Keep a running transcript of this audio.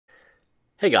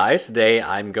Hey guys, today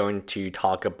I'm going to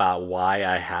talk about why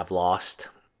I have lost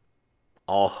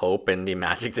all hope in the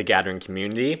Magic the Gathering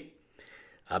community.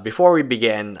 Before we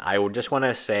begin, I would just want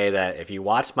to say that if you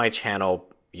watch my channel,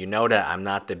 you know that I'm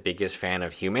not the biggest fan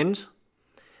of humans,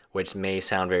 which may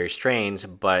sound very strange,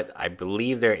 but I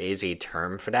believe there is a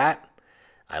term for that.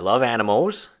 I love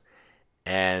animals,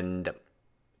 and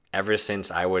ever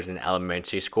since I was in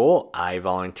elementary school, I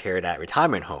volunteered at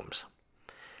retirement homes.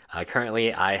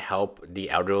 Currently, I help the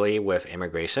elderly with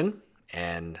immigration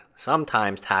and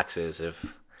sometimes taxes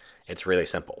if it's really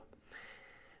simple.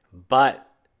 But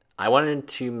I wanted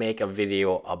to make a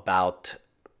video about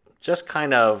just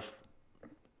kind of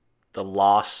the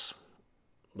loss,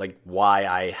 like why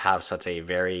I have such a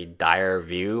very dire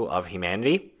view of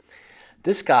humanity.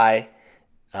 This guy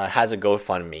has a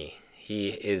GoFundMe. He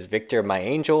is Victor My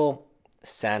Angel,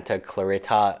 Santa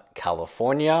Clarita,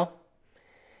 California.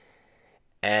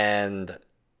 And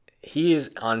he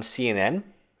is on CNN.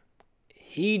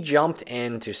 He jumped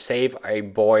in to save a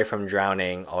boy from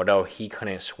drowning, although he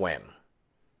couldn't swim.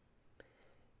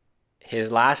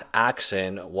 His last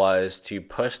action was to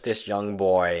push this young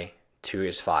boy to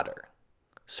his father.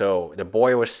 So the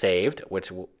boy was saved,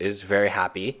 which is very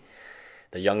happy.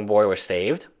 The young boy was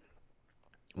saved,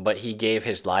 but he gave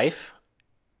his life,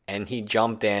 and he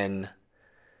jumped in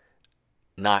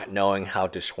not knowing how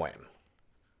to swim.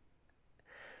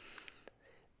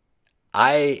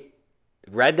 I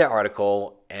read the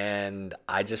article and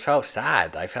I just felt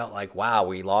sad. I felt like, wow,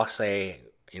 we lost a,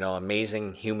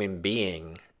 amazing human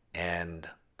being, and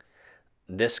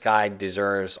this guy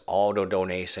deserves all the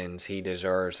donations. He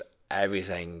deserves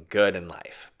everything good in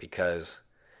life, because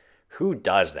who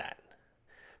does that?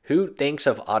 Who thinks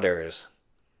of others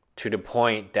to the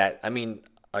point that,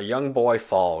 a young boy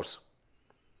falls.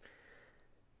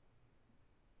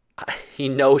 He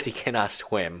knows he cannot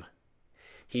swim.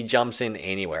 He jumps in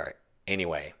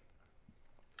anyway.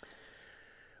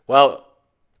 Well,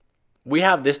 we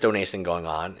have this donation going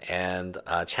on, and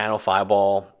Channel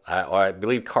Fireball, or I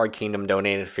believe Card Kingdom,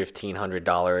 donated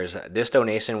 $1,500. This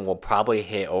donation will probably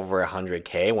hit over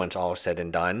 100K once all is said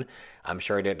and done. I'm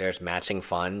sure that there's matching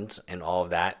funds and all of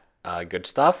that good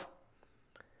stuff.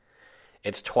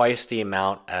 It's twice the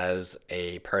amount as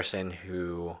a person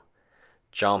who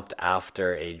jumped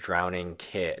after a drowning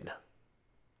kid,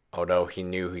 although he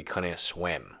knew he couldn't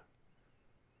swim.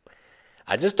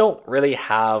 I just don't really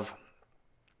have...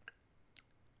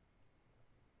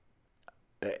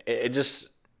 It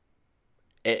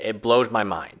blows my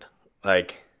mind.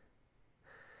 Like,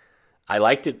 I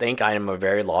like to think I am a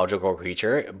very logical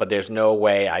creature, but there's no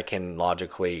way I can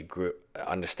logically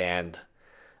understand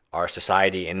our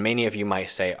society. And many of you might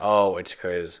say, oh, it's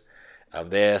because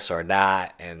of this or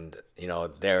that, and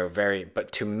they're very,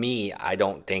 but to me, I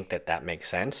don't think that that makes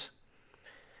sense.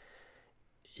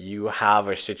 You have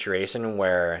a situation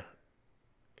where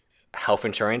health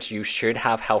insurance, you should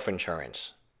have health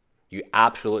insurance. You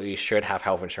absolutely should have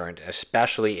health insurance,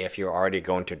 especially if you're already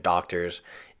going to doctors,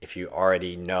 if you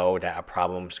already know that a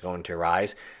problem is going to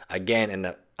arise. Again,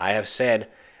 and I have said,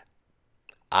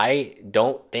 I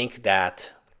don't think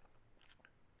that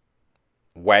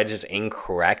Wedge is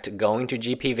incorrect going to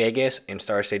GP Vegas and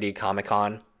Star City Comic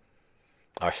Con,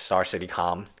 or Star City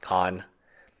Con,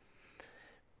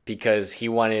 because he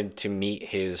wanted to meet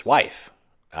his wife.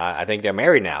 I think they're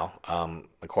married now,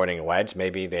 according to Wedge.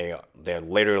 Maybe they're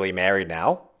literally married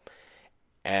now,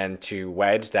 and to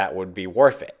Wedge that would be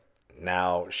worth it.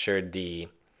 Now, should the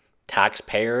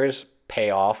taxpayers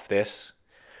pay off this,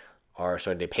 or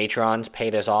should the patrons pay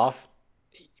this off?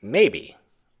 Maybe.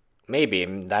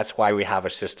 That's why we have a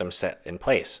system set in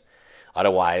place.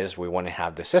 Otherwise, we wouldn't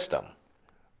have the system.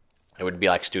 It would be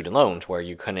like student loans, where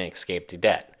you couldn't escape the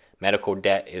debt. Medical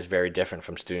debt is very different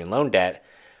from student loan debt.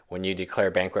 When you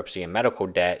declare bankruptcy in medical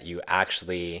debt, you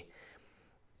actually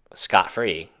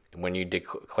scot-free. When you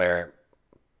declare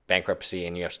bankruptcy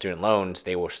and you have student loans,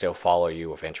 they will still follow you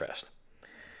with interest.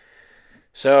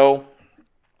 So,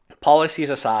 policies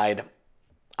aside,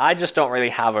 I just don't really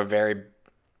have a very...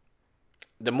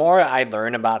 The more I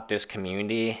learn about this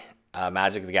community,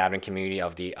 Magic the Gathering community,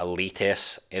 of the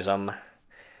elitism,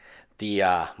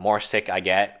 the more sick I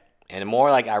get. And the more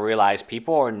I realize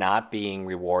people are not being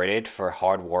rewarded for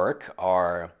hard work,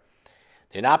 or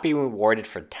they're not being rewarded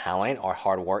for talent or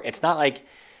hard work. It's not like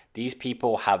these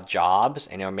people have jobs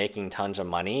and they're making tons of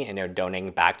money and they're donating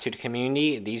back to the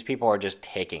community. These people are just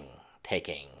taking.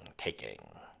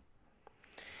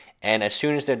 And as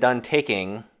soon as they're done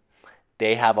taking,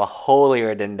 they have a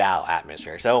holier than thou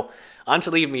atmosphere. So, on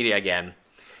to Leave Media again.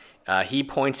 He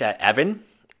points at Evan,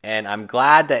 and I'm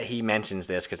glad that he mentions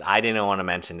this, because I didn't want to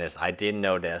mention this. I didn't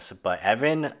know this, but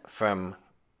Evan from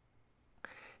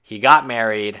He got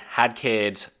married, had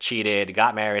kids, cheated,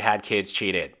 got married, had kids,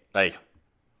 cheated. Like,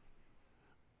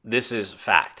 this is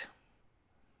fact.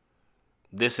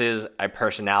 This is a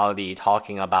personality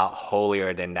talking about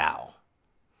holier than thou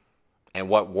and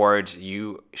what words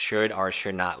you should or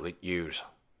should not use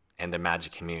in the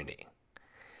Magic community.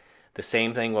 The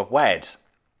same thing with Wedge.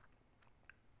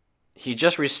 He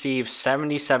just received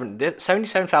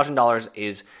 $77,000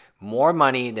 is more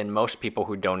money than most people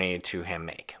who donated to him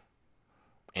make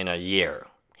in a year.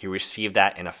 He received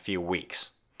that in a few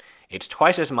weeks. It's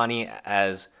twice as much money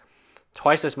as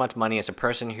a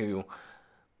person who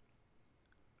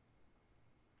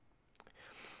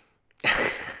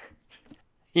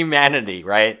humanity,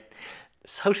 right?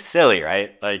 So silly,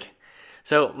 right? Like,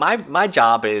 so my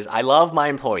job is, I love my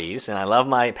employees and I love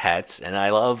my pets and I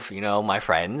love, my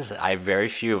friends. I have very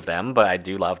few of them, but I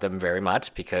do love them very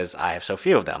much because I have so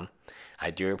few of them.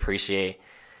 I do appreciate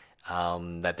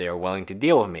that they are willing to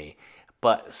deal with me.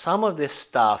 But some of this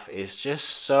stuff is just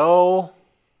so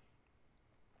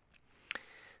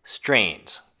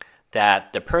strange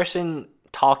that the person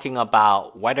talking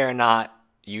about whether or not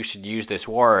you should use this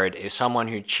word is someone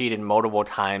who cheated multiple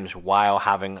times while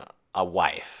having a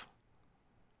wife.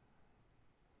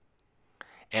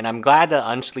 And I'm glad that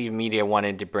Unsleeved Media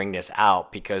wanted to bring this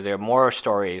out because there are more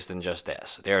stories than just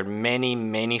this. There are many,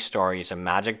 many stories of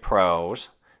Magic pros,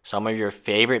 some of your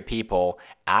favorite people,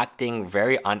 acting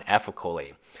very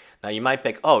unethically. Now, you might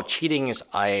think, oh, cheating is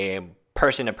a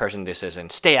person-to-person decision.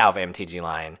 Stay out of MTG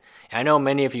line. And I know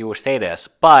many of you will say this,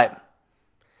 but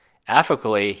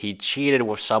ethically, he cheated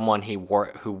with someone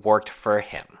who worked for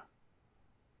him.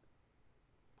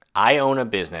 I own a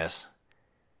business.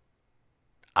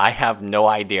 I have no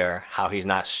idea how he's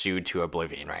not sued to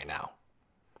oblivion right now.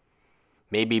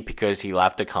 Maybe because he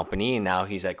left the company and now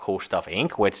he's at Cool Stuff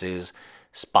Inc., which is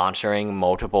sponsoring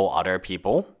multiple other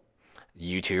people,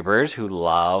 YouTubers who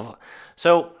love.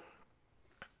 So,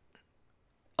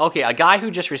 okay, a guy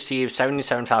who just received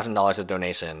 $77,000 of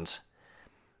donations,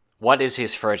 what is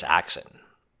his first action?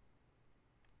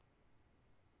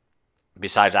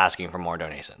 Besides asking for more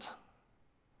donations.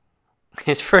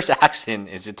 His first action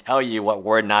is to tell you what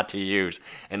word not to use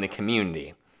in the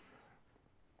community.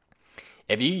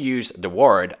 If you use the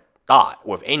word thought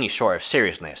with any sort of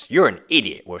seriousness, you're an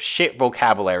idiot with shit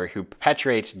vocabulary who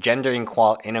perpetuates gender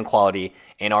inequality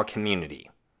in our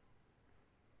community.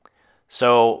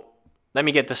 So, let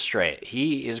me get this straight.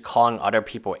 He is calling other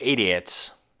people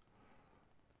idiots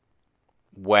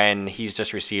when he's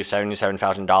just received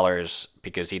 $77,000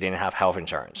 because he didn't have health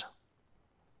insurance.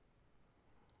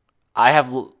 I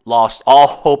have lost all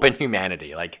hope in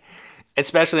humanity, like,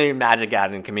 especially in Magic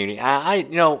Gathering community.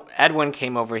 Edwin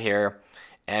came over here,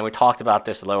 and we talked about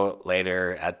this a little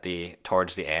later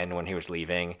towards the end when he was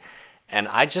leaving, and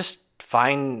I just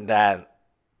find that,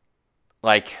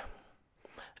 like,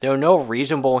 there are no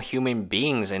reasonable human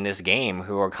beings in this game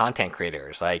who are content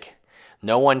creators. Like,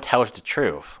 no one tells the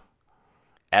truth.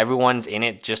 Everyone's in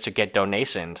it just to get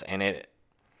donations, and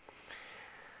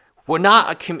we're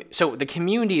not so the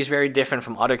community is very different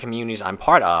from other communities I'm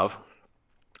part of.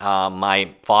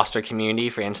 My foster community,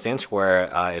 for instance, where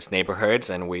it's neighborhoods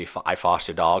and I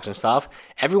foster dogs and stuff.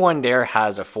 Everyone there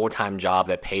has a full-time job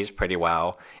that pays pretty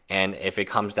well. And if it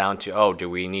comes down to, oh, do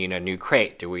we need a new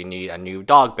crate? Do we need a new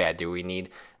dog bed? Do we need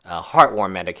a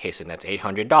heartworm medication that's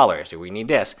 $800? Do we need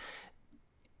this?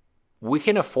 We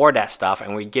can afford that stuff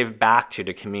and we give back to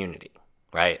the community,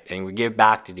 right? And we give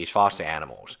back to these foster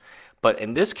animals. But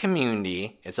in this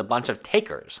community, it's a bunch of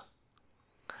takers.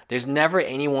 There's never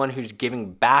anyone who's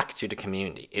giving back to the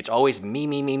community. It's always me,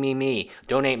 me, me, me, me.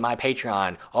 Donate my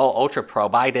Patreon. Oh, Ultra Pro,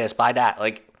 buy this, buy that.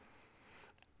 Like,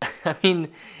 I mean,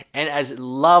 and as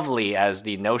lovely as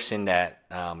the notion that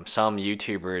some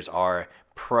YouTubers are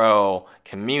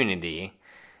pro-community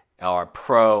or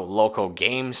pro-local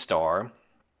game store,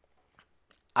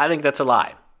 I think that's a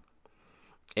lie.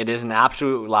 It is an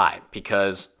absolute lie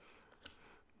because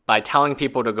by telling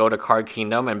people to go to Card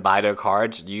Kingdom and buy their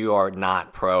cards, you are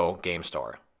not pro-game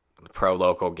store,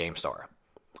 pro-local game store.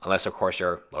 Unless, of course,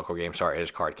 your local game store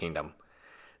is Card Kingdom.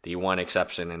 The one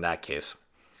exception in that case.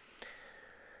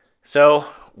 So,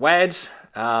 Wedge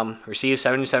received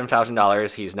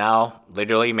 $77,000. He's now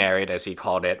literally married, as he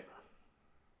called it.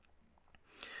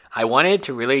 I wanted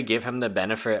to really give him the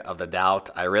benefit of the doubt.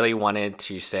 I really wanted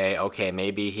to say, okay,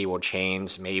 maybe he will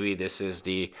change. Maybe this is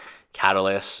the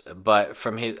catalyst. But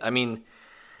from you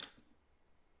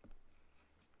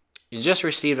just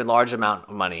received a large amount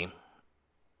of money.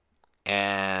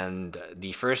 And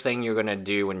the first thing you're going to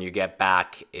do when you get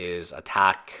back is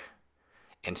attack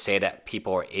and say that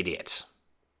people are idiots.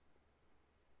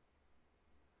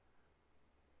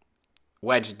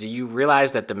 Wedge, do you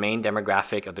realize that the main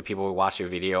demographic of the people who watch your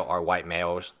video are white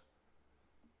males?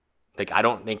 Like, I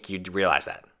don't think you'd realize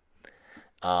that.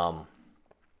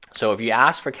 So if you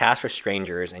ask for cash for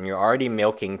strangers and you're already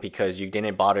milking because you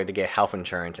didn't bother to get health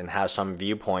insurance and have some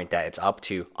viewpoint that it's up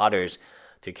to others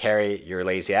to carry your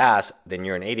lazy ass, then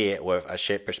you're an idiot with a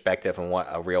shit perspective on what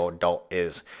a real adult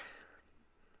is.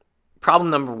 Problem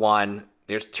number one,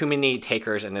 there's too many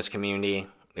takers in this community.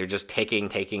 They're just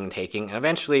taking. And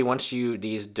eventually, once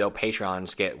these dope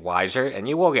patrons get wiser, and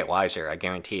you will get wiser, I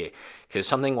guarantee it, because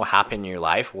something will happen in your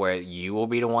life where you will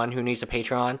be the one who needs a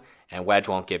patron, and Wedge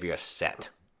won't give you a cent,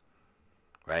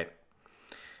 right?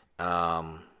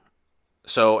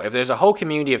 So if there's a whole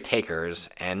community of takers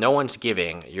and no one's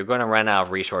giving, you're going to run out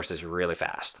of resources really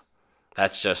fast.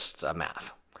 That's just a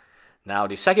math. Now,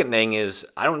 the second thing is,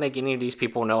 I don't think any of these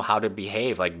people know how to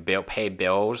behave, like pay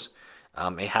bills.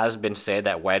 It has been said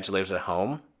that Wedge lives at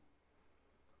home.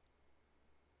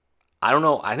 I don't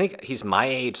know. I think he's my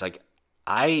age. Like,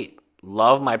 I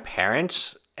love my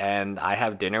parents, and I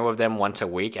have dinner with them once a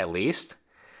week at least.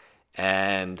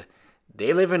 And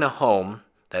they live in a home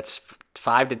that's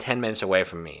 5 to 10 minutes away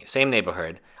from me. Same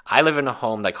neighborhood. I live in a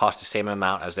home that costs the same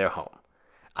amount as their home.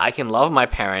 I can love my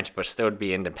parents, but still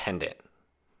be independent.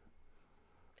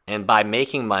 And by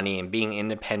making money and being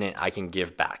independent, I can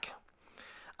give back.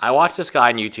 I watch this guy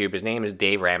on YouTube. His name is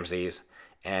Dave Ramsey's.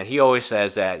 And he always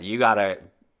says that you got to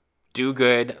do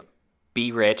good,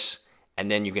 be rich, and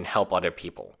then you can help other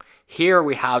people. Here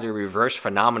we have the reverse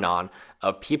phenomenon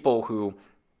of people who,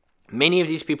 many of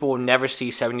these people will never see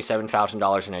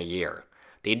 $77,000 in a year.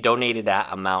 They donated that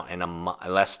amount in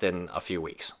less than a few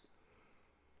weeks.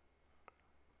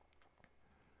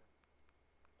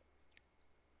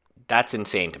 That's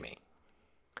insane to me.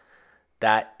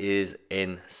 That is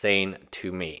insane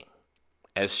to me.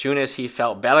 As soon as he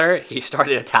felt better, he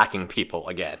started attacking people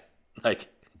again. Like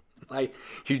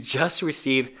you just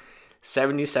received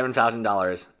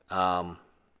 $77,000.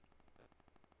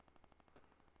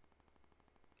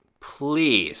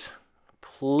 Please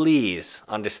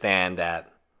understand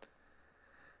that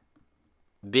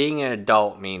being an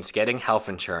adult means getting health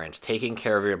insurance, taking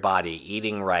care of your body,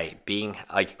 eating right, being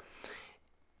like,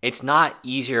 it's not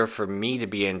easier for me to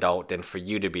be an adult than for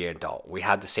you to be an adult. We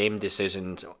have the same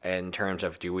decisions in terms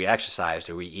of, do we exercise?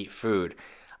 Do we eat food?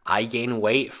 I gain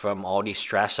weight from all the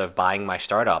stress of buying my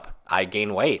startup. I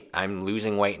gain weight. I'm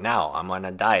losing weight now. I'm on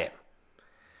a diet.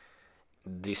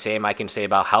 The same I can say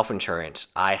about health insurance.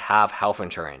 I have health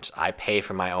insurance. I pay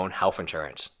for my own health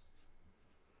insurance.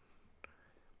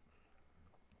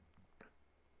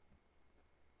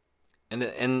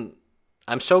 And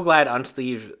I'm so glad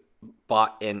Unsleeved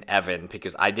bought in Evan,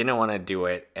 because I didn't want to do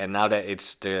it. And now that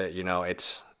it's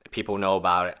people know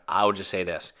about it, I'll just say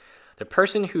this. The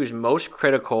person who's most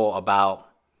critical about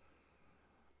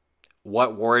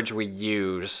what words we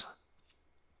use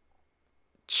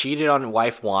cheated on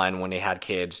wife 1 when they had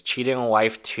kids, cheated on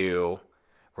wife 2,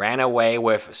 ran away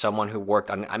with someone who worked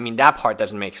on, I mean, that part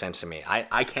doesn't make sense to me.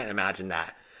 I can't imagine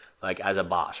that, like, as a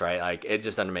boss, right? Like, it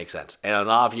just doesn't make sense. And a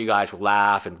lot of you guys will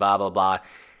laugh and blah, blah, blah.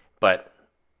 But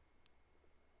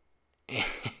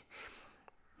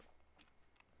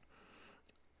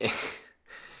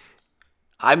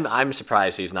I'm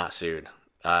surprised he's not sued.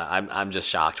 I'm just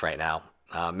shocked right now.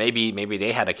 Maybe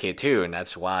they had a kid too, and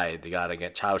that's why they gotta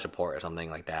get child support or something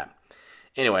like that.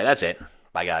 Anyway, that's it.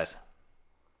 Bye, guys.